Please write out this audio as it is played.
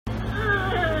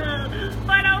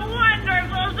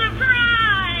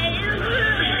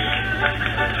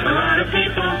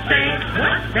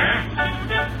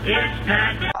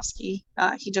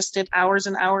He just did hours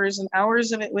and hours and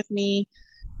hours of it with me.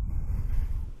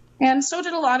 And so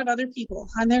did a lot of other people.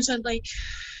 And there's I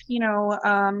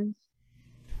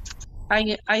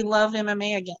love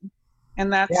MMA again.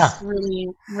 And that's really,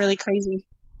 really crazy.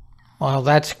 Well,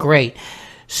 that's great.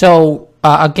 So,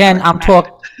 again, I'm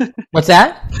talking... What's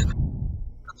that?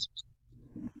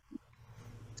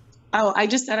 Oh, I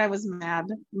just said I was mad.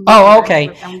 Oh,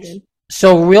 okay.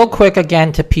 So real quick,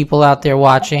 again, to people out there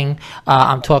watching,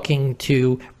 I'm talking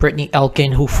to Brittney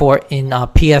Elkin, who fought in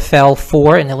PFL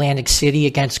 4 in Atlantic City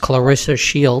against Claressa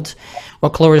Shields.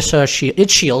 Well, Claressa Shields.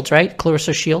 It's Shields, right?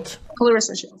 Claressa Shields?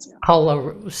 Claressa Shields,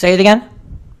 yeah. Say it again?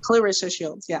 Claressa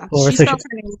Shields, yeah. Claressa she spelled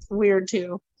her name weird,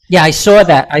 too. Yeah, I saw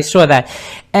that.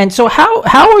 And so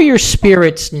how are your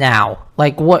spirits now?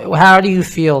 Like, how do you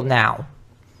feel now?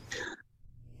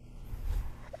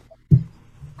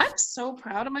 I'm so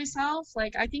proud of myself.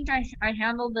 Like, I think I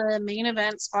handled the main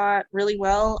event spot really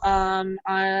well.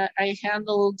 I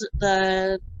handled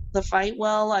the fight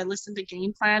well. I listened to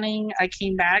game planning. I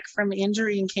came back from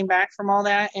injury and came back from all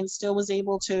that and still was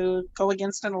able to go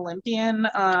against an Olympian.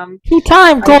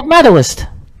 2-time gold medalist.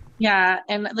 Yeah,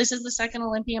 and this is the second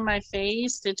Olympian I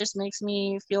faced. It just makes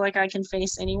me feel like I can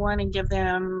face anyone and give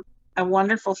them a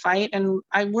wonderful fight. And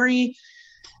I worry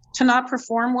to not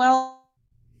perform well.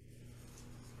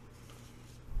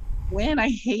 Win. I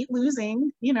hate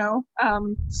losing,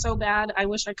 so bad. I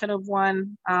wish I could have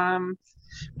won.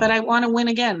 But I want to win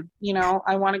again.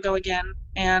 I want to go again.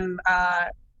 And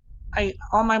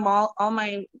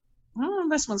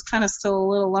this one's kind of still a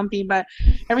little lumpy, but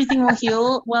everything will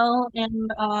heal well.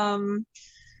 And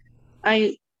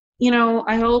I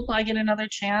hope I get another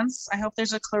chance. I hope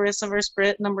there's a Claressa versus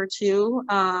Britt number 2.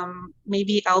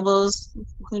 Maybe elbows,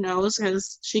 who knows,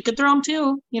 because she could throw them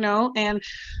too, and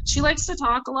she likes to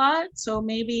talk a lot. So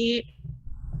maybe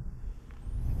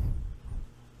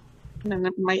and I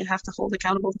might have to hold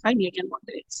accountable to fight me again one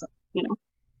day. So,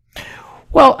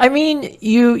 Well, I mean,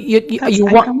 you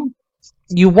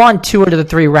won 2 out of the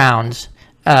 3 rounds.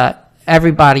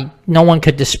 Everybody, no one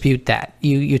could dispute that.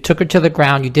 You took her to the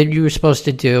ground. You did what you were supposed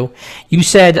to do. You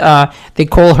said they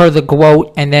call her the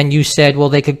GWOAT, and then you said, well,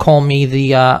 they could call me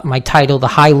my title, the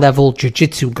high-level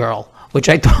jiu-jitsu girl, which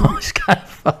I thought was kind of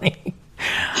funny.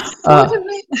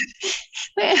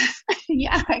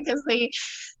 Yeah, because they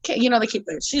keep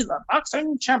she's the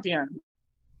boxing champion.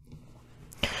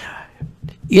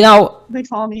 They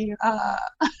call me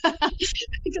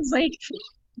because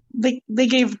they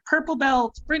gave purple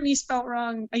belt. Brittney spelled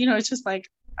wrong. It's just like,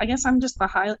 I guess I'm just the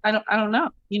high. I don't know.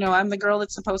 I'm the girl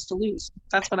that's supposed to lose.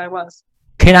 That's what I was.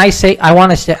 Can I say? I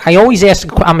always ask.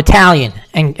 I'm Italian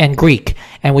and Greek,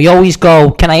 and we always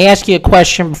go, can I ask you a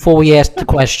question before we ask the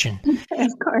question? Of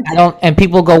course. And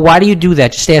people go, why do you do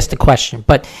that? Just ask the question.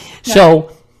 But yeah.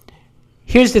 So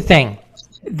here's the thing: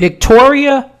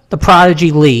 Victoria, the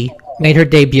Prodigy Lee, made her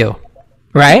debut,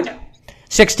 right?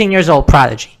 16 years old,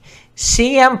 Prodigy.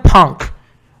 CM Punk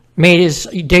made his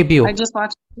debut. I just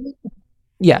watched it.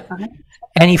 Yeah.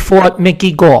 And he fought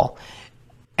Mickey Gall.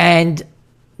 And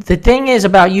the thing is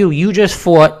about you just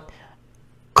fought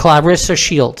Claressa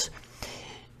Shields.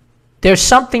 There's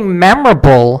something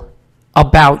memorable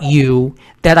about you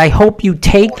that I hope you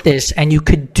take this and you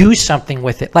could do something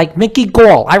with it. Like Mickey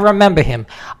Gall, I remember him.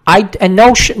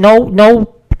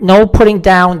 No putting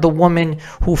down the woman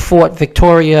who fought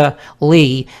Victoria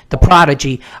Lee, the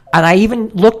Prodigy. And I even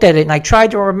looked at it and I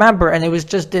tried to remember, and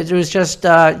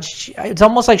it's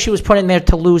almost like she was put in there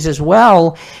to lose as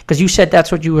well, because you said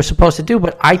that's what you were supposed to do.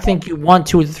 But I think you won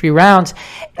 2 of the 3 rounds,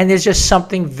 and there's just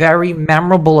something very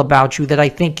memorable about you that I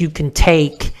think you can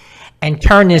take and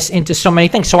turn this into so many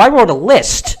things. So I wrote a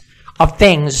list of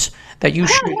things that you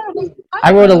should.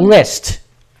 I wrote a list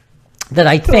that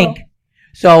I think.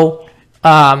 So.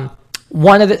 I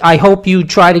hope you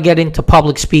try to get into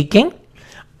public speaking.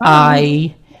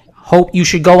 I hope you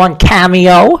should go on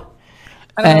Cameo.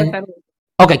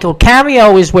 Okay, so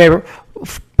Cameo is where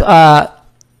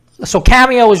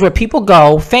people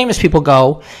go, famous people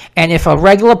go, and if a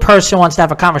regular person wants to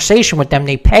have a conversation with them,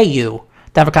 they pay you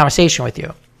to have a conversation with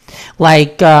you.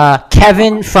 Like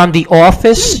Kevin from The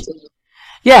Office.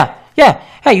 Yeah.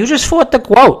 Hey, you just fought the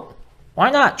GWOAT.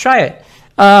 Why not? Try it.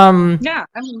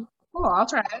 Cool, I'll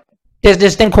try it. There's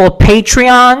this thing called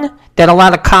Patreon that a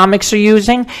lot of comics are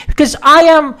using, because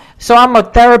I'm a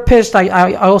therapist.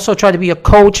 I also try to be a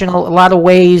coach in a lot of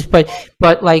ways, but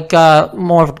like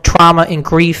more of trauma and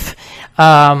grief.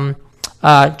 Try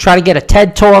to get a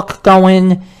TED Talk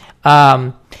going.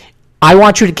 I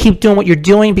want you to keep doing what you're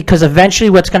doing, because eventually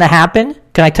what's going to happen,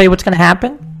 can I tell you what's going to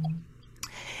happen?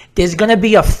 There's going to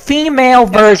be a female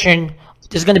version.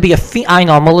 There's going to be I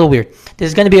know, I'm a little weird.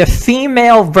 There's going to be a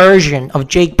female version of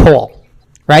Jake Paul,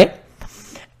 right?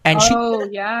 And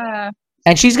yeah.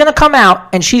 And she's going to come out,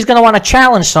 and she's going to want to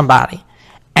challenge somebody.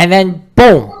 And then,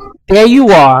 boom, there you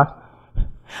are.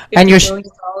 And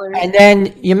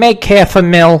then you make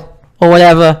 $500,000 or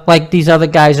whatever, like these other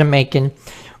guys are making.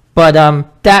 But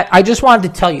that I just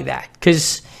wanted to tell you that,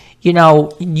 because you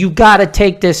know you got to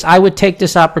take this. I would take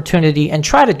this opportunity and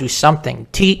try to do something.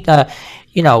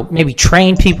 You know, maybe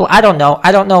train people. I don't know.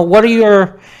 What are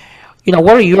your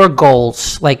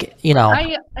goals? Like, you know.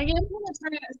 I guess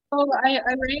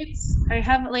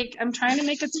I'm trying to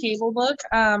make a table book.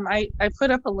 I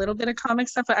put up a little bit of comic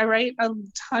stuff, but I write a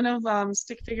ton of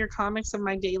stick figure comics of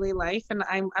my daily life, and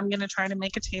I'm gonna try to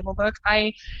make a table book.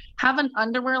 I have an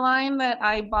underwear line that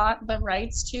I bought the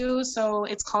rights to, so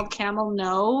it's called Camel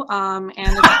No, and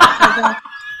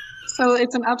so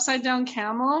it's an upside down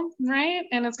camel, right?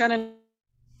 And it's got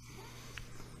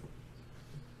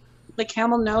the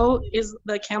camel no is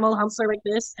the camel humps are like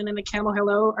this, and then the camel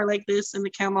hello are like this, and the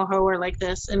camel ho are like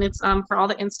this. And it's for all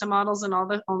the Insta models and all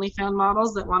the OnlyFans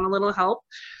models that want a little help.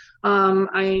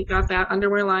 I got that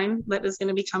underwear line that is going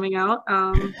to be coming out.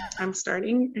 I'm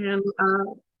starting, and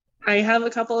I have a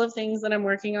couple of things that I'm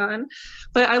working on,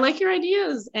 but I like your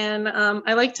ideas, and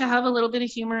I like to have a little bit of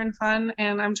humor and fun,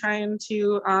 and I'm trying to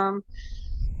you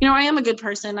know, I am a good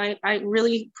person. I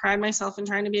really pride myself in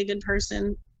trying to be a good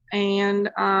person. And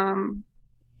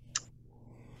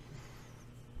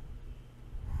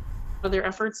their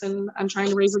efforts, and I'm trying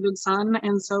to raise a good son.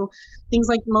 And so things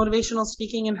like motivational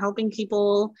speaking and helping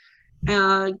people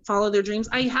follow their dreams,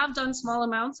 I have done small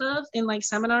amounts of in like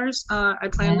seminars. I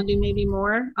plan to do maybe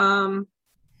more. I'm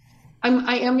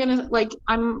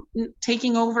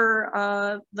taking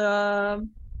over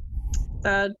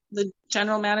the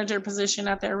general manager position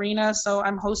at the arena, so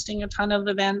I'm hosting a ton of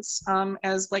events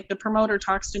as like the promoter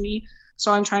talks to me.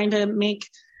 So I'm trying to make,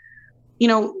 you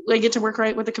know, I get to work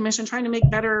right with the commission, trying to make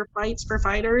better fights for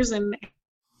fighters and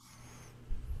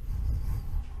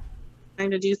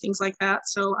trying to do things like that.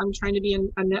 So I'm trying to be a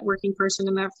networking person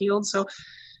in that field. So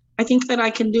I think that I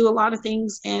can do a lot of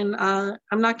things, and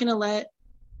I'm not gonna let,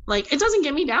 like, it doesn't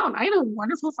get me down. I had a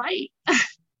wonderful fight.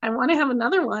 I want to have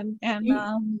another one, and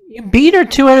you beat her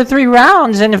 2 out of 3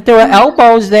 rounds, and if there were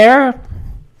elbows there,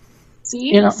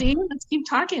 see, let's keep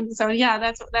talking. So yeah,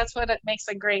 that's what it makes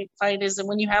a great fight, is that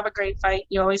when you have a great fight,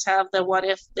 you always have the what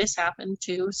if this happened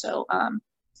too. So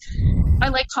I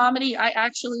like comedy. I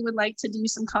actually would like to do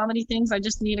some comedy things. I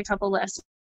just need a couple lessons.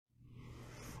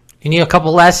 You need a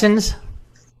couple lessons?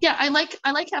 Yeah, I like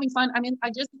having fun. I mean,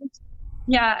 I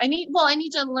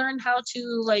need to learn how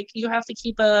to, like, you have to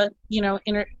keep a,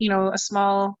 a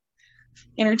small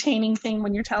entertaining thing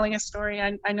when you're telling a story.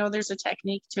 I know there's a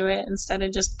technique to it, instead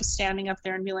of just standing up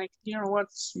there and be like, your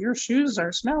shoes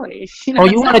are smelly. You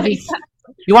want to do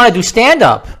stand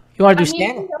up. You want to do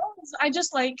stand up.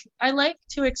 I like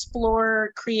to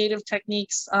explore creative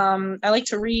techniques. I like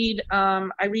to read.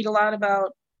 I read a lot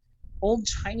about old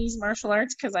Chinese martial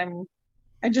arts because I'm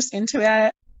just into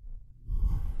it.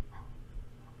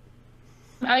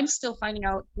 I'm still finding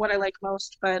out what I like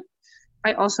most, but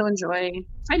I also enjoy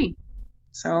fighting.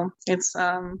 So it's,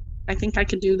 I think I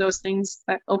could do those things.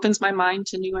 That opens my mind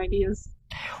to new ideas.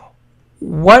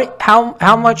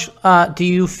 How much do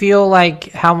you feel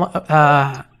like, do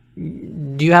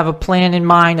you have a plan in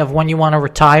mind of when you want to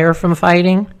retire from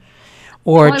fighting?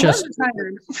 Or I was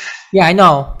retired. Yeah, I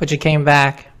know, but you came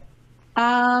back.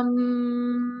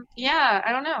 Yeah,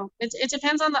 I don't know. It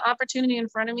depends on the opportunity in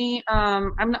front of me.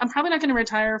 I'm probably not going to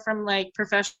retire from like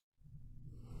professional.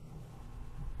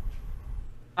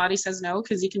 Body says no,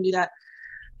 because you can do that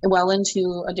well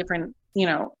into a different,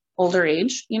 older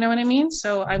age. You know what I mean?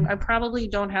 So I probably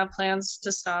don't have plans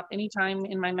to stop anytime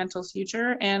in my mental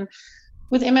future. And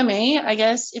with MMA, I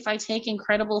guess if I take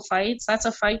incredible fights, that's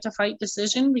a fight-to-fight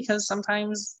decision, because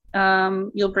sometimes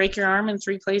you'll break your arm in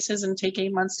 3 places and take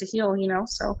 8 months to heal,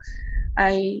 So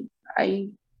I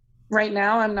right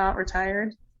now I'm not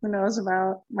retired. Who knows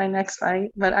about my next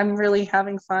fight? But I'm really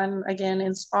having fun again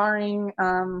in sparring.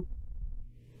 I'm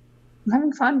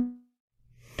having fun.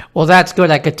 Well, that's good.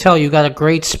 I could tell you got a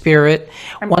great spirit.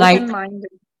 I'm open-minded.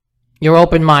 You're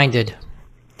open-minded.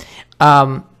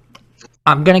 I'm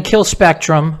going to kill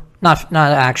Spectrum. Not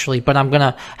actually, but I'm going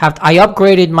to I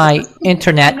upgraded my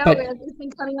internet. I know, it's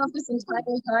been cutting off this entire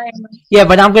time. Yeah,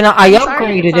 but I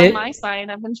upgraded it. On my side,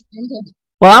 I've been trying to.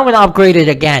 Well, I'm going to upgrade it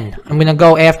again. I'm going to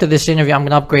go after this interview. I'm going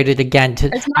to upgrade it again.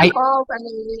 It's my fault. I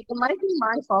mean, it might be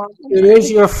my fault. It is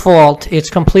your fault.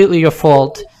 It's completely your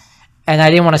fault. And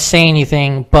I didn't want to say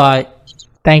anything, but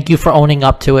thank you for owning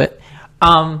up to it.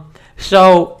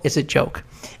 So it's a joke.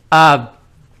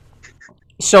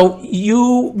 So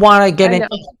you want to get I in? know.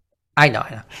 I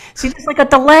know. See, there's like a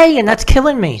delay, and that's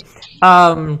killing me.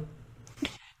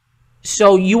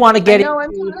 So you want to I get know.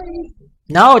 I'm into? sorry.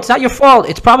 No, it's not your fault.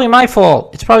 It's probably my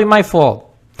fault. It's probably my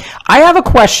fault. I have a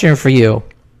question for you.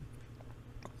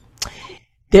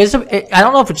 I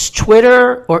don't know if it's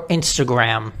Twitter or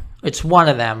Instagram. It's one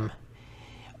of them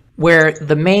where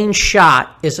the main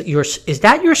shot is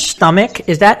that your stomach?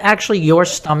 Is that actually your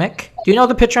stomach? Do you know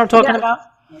the picture I'm talking Yeah. about?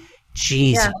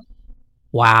 Jesus. Yeah.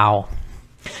 Wow.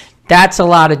 That's a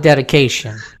lot of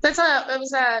dedication. It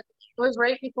was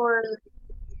right before.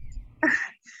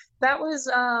 That's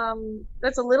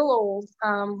a little old.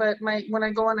 But when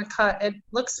I go on a cut, it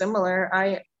looks similar.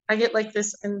 I get like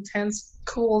this intense,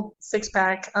 cool six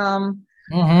pack.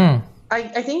 Mm-hmm.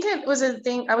 I think it was a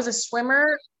thing. I was a swimmer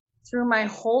through my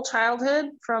whole childhood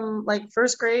from like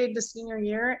first grade to senior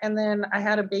year. And then I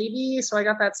had a baby. So I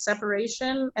got that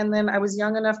separation. And then I was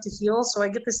young enough to heal. So I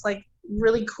get this like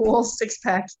really cool six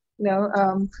pack,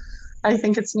 I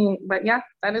think it's neat. But yeah,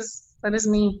 that is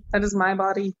me. That is my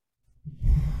body.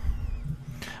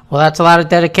 Well, that's a lot of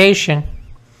dedication,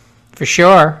 for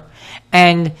sure.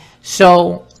 And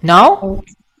so, no?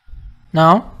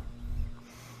 No,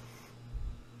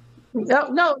 no.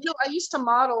 I used to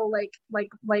model like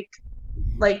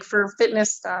for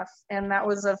fitness stuff, and that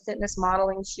was a fitness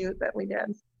modeling shoot that we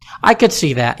did. I could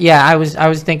see that. Yeah, I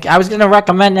was thinking I was going to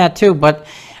recommend that too, but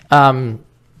I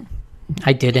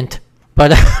didn't.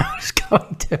 But I was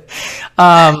going to.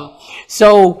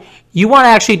 So you want to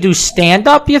actually do stand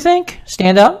up? You think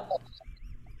stand up?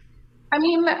 I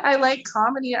mean, I like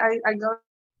comedy. I go.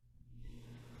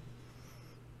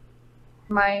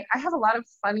 I have a lot of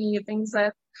funny things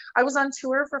that I was on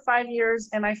tour for 5 years,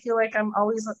 and I feel like I'm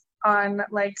always on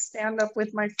like stand up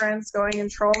with my friends, going and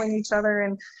trolling each other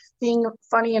and being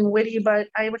funny and witty. But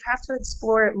I would have to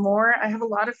explore it more. I have a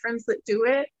lot of friends that do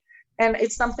it, and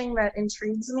it's something that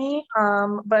intrigues me.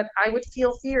 But I would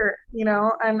feel fear,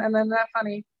 and then that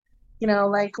funny,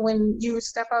 like when you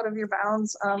step out of your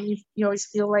bounds, you always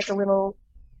feel like a little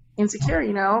insecure,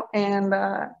 and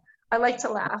I like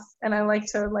to laugh, and I like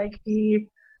to like be,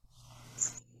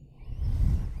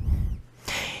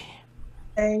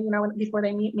 before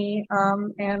they meet me.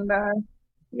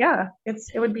 Yeah,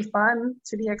 it would be fun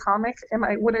to be a comic.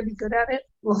 Would I be good at it?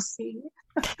 We'll see.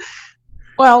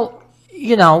 Well,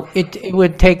 it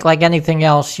would take like anything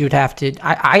else. You'd have to.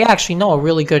 I actually know a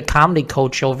really good comedy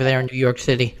coach over there in New York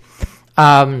City.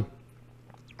 That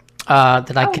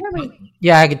I could, Really?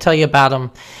 yeah, I could tell you about him.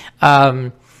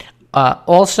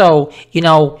 Also,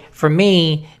 for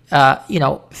me,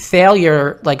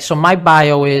 failure, like, so my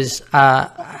bio is,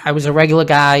 I was a regular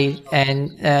guy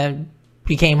and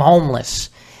became homeless.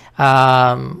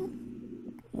 A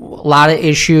lot of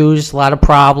issues, a lot of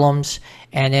problems,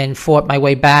 and then fought my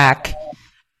way back.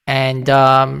 And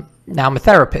now I'm a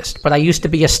therapist. But I used to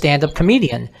be a stand-up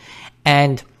comedian.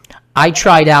 And I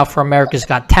tried out for America's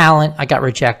Got Talent. I got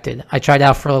rejected. I tried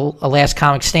out for a Last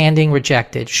Comic Standing,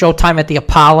 rejected. Showtime at the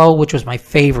Apollo, which was my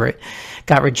favorite,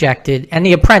 got rejected. And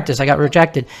The Apprentice, I got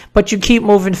rejected. But you keep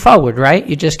moving forward, right?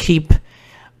 You just keep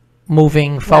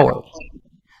moving forward.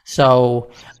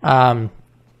 So,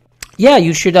 yeah,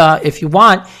 you should. If you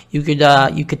want, you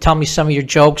could tell me some of your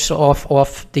jokes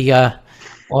off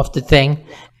the thing,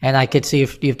 and I could see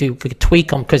if you could tweak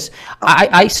them, because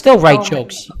I still write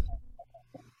jokes.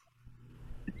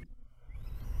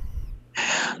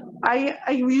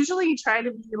 I usually try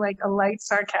to be like a light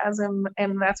sarcasm,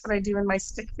 and that's what I do in my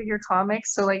stick figure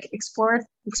comics. So like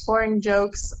exploring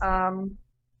jokes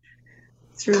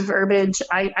through verbiage.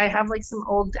 I have like some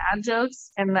old dad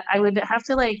jokes, and I would have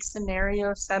to like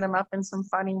scenario set them up in some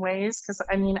funny ways, because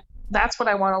I mean that's what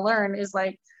I want to learn, is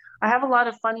like I have a lot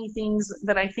of funny things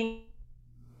that I think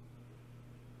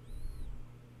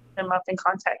them up in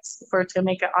context to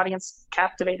make an audience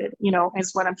captivated,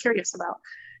 is what I'm curious about.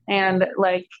 And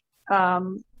like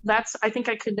I think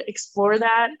I could explore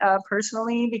that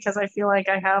personally, because I feel like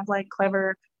I have like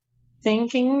clever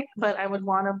thinking, but I would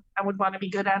want to be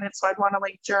good at it. So I'd want to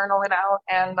like journal it out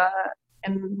and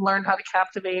learn how to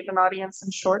captivate an audience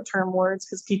in short term words,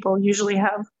 because people usually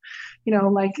have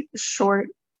like short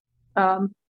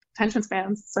attention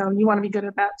spans. So you want to be good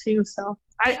at that too. So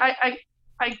I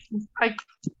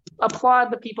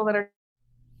applaud the people that are.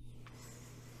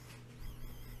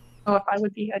 Oh, if I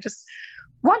would be, I just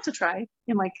want to try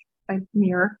in like a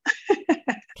mirror.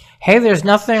 Hey, there's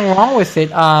nothing wrong with it.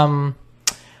 Who's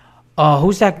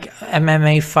that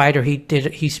MMA fighter? He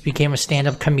became a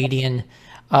stand-up comedian.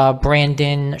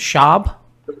 Brandon Schaub.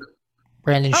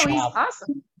 Oh, he's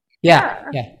awesome.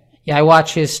 Yeah. Yeah, I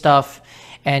watch his stuff,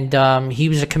 and he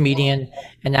was a comedian,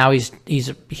 and now he's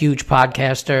a huge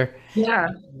podcaster, Yeah,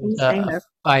 he's a famous.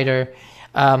 fighter.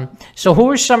 So who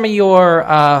are some of your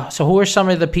who are some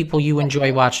of the people you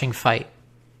enjoy watching fight?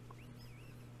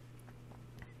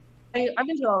 I've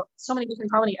been to so many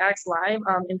different comedy acts live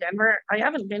in Denver. I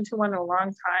haven't been to one in a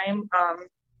long time.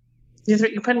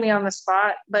 You're putting me on the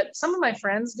spot, but some of my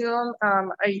friends do them.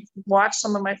 I watch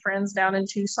some of my friends down in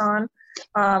Tucson.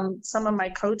 Some of my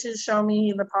coaches show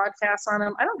me the podcasts on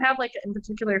them. I don't have like a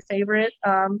particular favorite.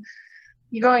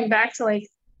 You're going back to like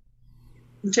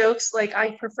jokes, like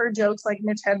I prefer jokes like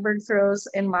Mitch Hedberg throws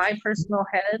in my personal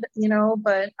head,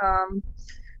 but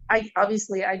I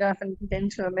haven't been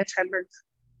to a Mitch Hedberg.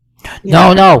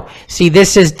 No. See,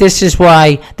 this is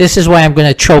why I'm going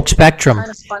to choke Spectrum. Kind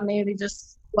of spontaneity,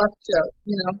 just left joke.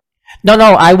 No.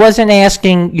 I wasn't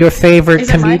asking your favorite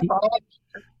comedian.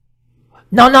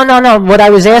 No. What I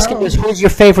was asking was, who's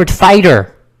your favorite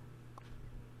fighter?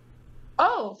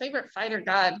 Oh, favorite fighter?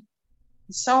 God,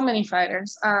 so many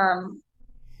fighters.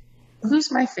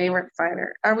 Who's my favorite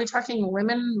fighter? Are we talking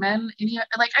women, men?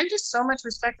 I have just so much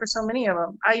respect for so many of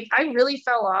them. I really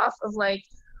fell off of like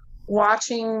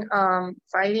watching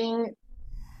fighting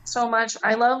so much.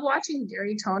 I love watching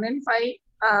Gary Tonin fight.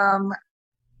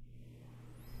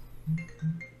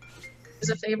 She's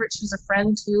a favorite. She's a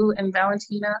friend too, and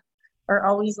Valentina are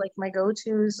always like my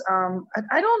go-tos.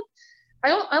 I don't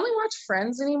only watch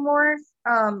Friends anymore.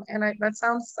 That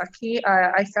sounds sucky.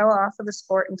 I fell off of the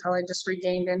sport until I just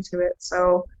regained into it.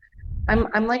 So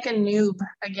I'm like a noob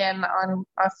again, on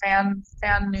a fan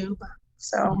noob.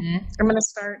 So I'm gonna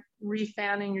start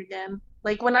re-fanning again.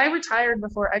 Like when I retired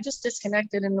before, I just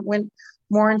disconnected and went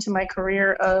more into my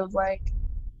career of like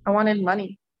I wanted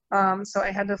money. So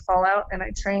I had to fall out, and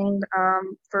I trained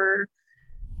for.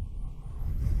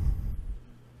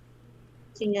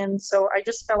 And so I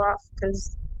just fell off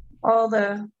because all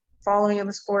the following of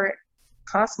the sport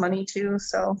costs money too.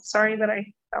 So sorry that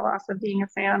I fell off of being a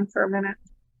fan for a minute.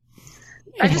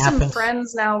 I just am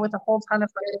friends now with a whole ton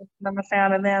of fighters, and I'm a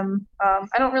fan of them.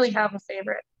 I don't really have a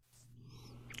favorite.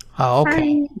 Oh,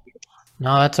 okay.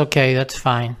 No, that's okay. That's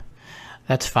fine.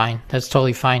 That's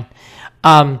totally fine.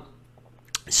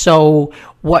 So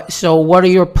what are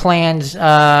your plans?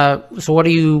 So what are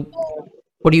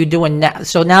you doing now?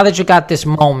 So now that you got this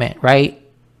moment, right?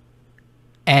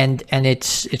 And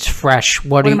it's fresh.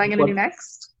 What am I going to do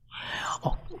next?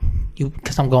 Oh,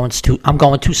 because I'm going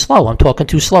too slow. I'm talking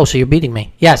too slow, so you're beating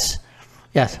me. Yes.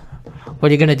 What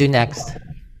are you going to do next?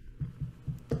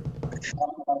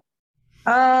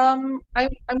 I'm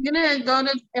going to go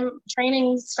to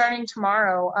training starting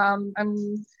tomorrow.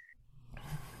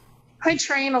 I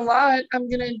train a lot. I'm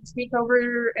going to take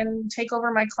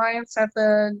over my clients at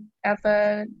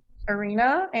the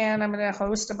arena, and I'm going to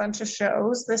host a bunch of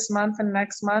shows this month and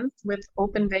next month with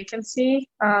open vacancy.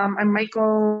 I might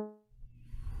go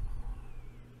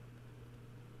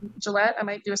Gillette. I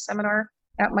might do a seminar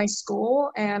at my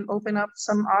school and open up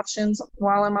some options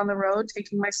while I'm on the road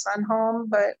taking my son home.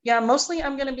 But yeah, mostly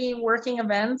I'm going to be working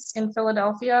events in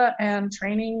Philadelphia and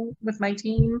training with my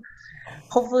team,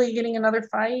 hopefully getting another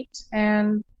fight,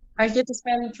 and I get to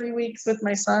spend 3 weeks with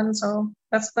my son. So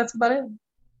that's about it.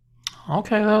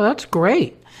 Okay, well, that's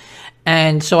great.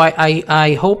 And so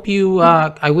I hope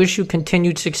I wish you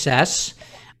continued success.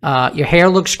 Your hair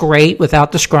looks great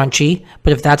without the scrunchie,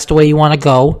 but if that's the way you want to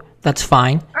go, that's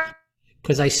fine.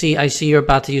 Because I see you're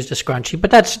about to use the scrunchie,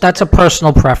 but that's a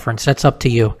personal preference. That's up to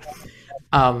you.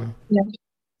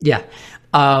 Yeah.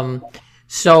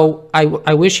 So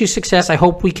I wish you success. I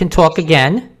hope we can talk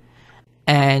again,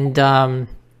 and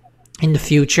in the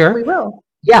future. We will.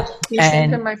 Yeah. You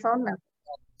should in my phone now.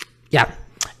 Yeah.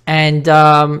 And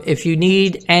if you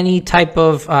need any type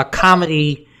of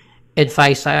comedy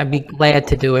advice, I'd be glad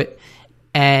to do it.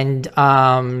 And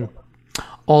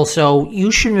also,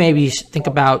 you should maybe think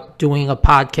about doing a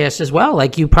podcast as well.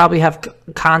 Like, you probably have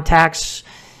contacts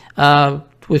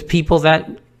with people that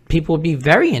people would be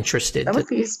very interested. That would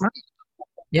be smart.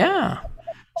 Yeah.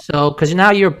 So, because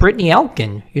now you're Brittney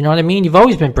Elkin. You know what I mean? You've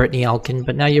always been Brittney Elkin,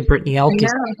 but now you're Brittney Elkin.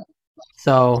 Yeah.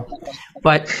 So,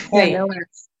 but hey. No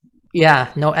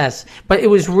Yeah, no S. But it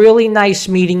was really nice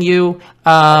meeting you.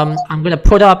 I'm going to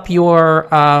put up your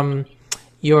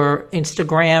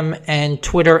Instagram and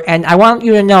Twitter. And I want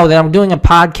you to know that I'm doing a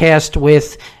podcast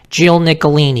with Jill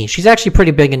Nicolini. She's actually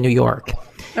pretty big in New York.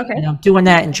 Okay. And I'm doing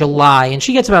that in July. And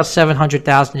she gets about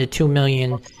 700,000 to 2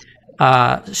 million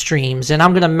streams. And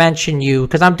I'm going to mention you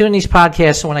because I'm doing these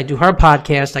podcasts. So when I do her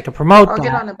podcast, I can promote them. I'll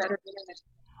get on a better internet.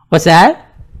 What's that?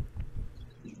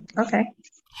 Okay.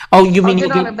 Oh, you mean I'll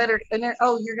get you on a better internet?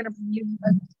 Oh, you're going to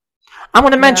I'm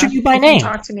going to mention you by you can name.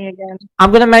 talk to me again.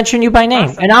 I'm going to mention you by name,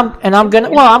 Awesome. and I'm going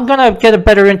to I'm going to get a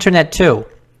better internet too.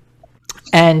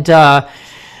 And I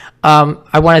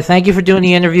want to thank you for doing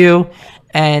the interview,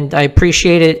 and I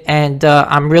appreciate it. And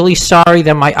I'm really sorry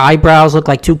that my eyebrows look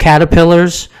like two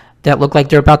caterpillars that look like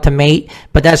they're about to mate,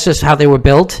 but that's just how they were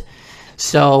built.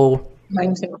 So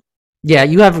Mine too. yeah,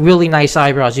 you have really nice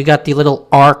eyebrows. You got the little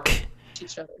arc.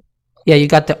 Each other. Yeah, you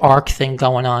got the arc thing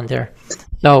going on there.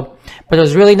 So, but it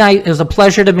was really nice. It was a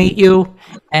pleasure to meet you,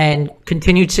 and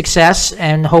continued success.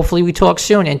 And hopefully we talk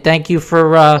soon. And thank you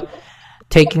for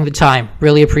taking the time.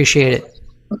 Really appreciate it.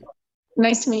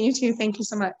 Nice to meet you too. Thank you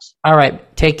so much. All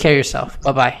right. Take care of yourself.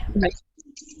 Bye-bye. Bye.